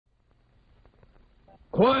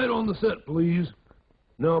Quiet on the set, please.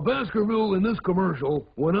 Now, Baskerville, in this commercial,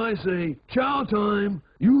 when I say chow time,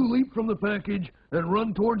 you leap from the package and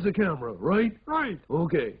run towards the camera, right? Right.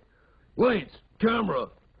 Okay. Lights, camera,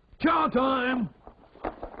 chow time!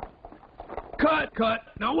 Cut, cut.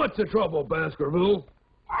 Now, what's the trouble, Baskerville?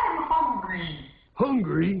 I'm hungry.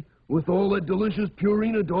 Hungry? With all that delicious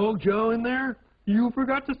Purina Dog Chow in there? You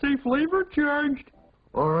forgot to say flavor charged.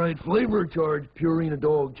 All right, flavor charged Purina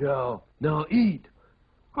Dog Chow. Now eat.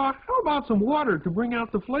 How about some water to bring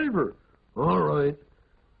out the flavor? All right.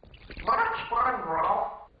 That's fine,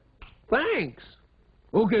 Ralph. Thanks.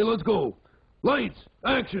 Okay, let's go. Lights,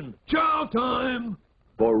 action, chow time!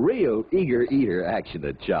 For real eager eater action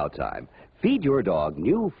at chow time, feed your dog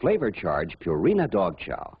new flavor-charged Purina Dog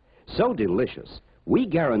Chow. So delicious, we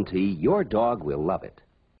guarantee your dog will love it,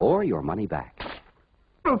 or your money back.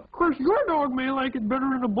 Of course, your dog may like it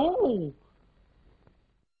better in a bowl.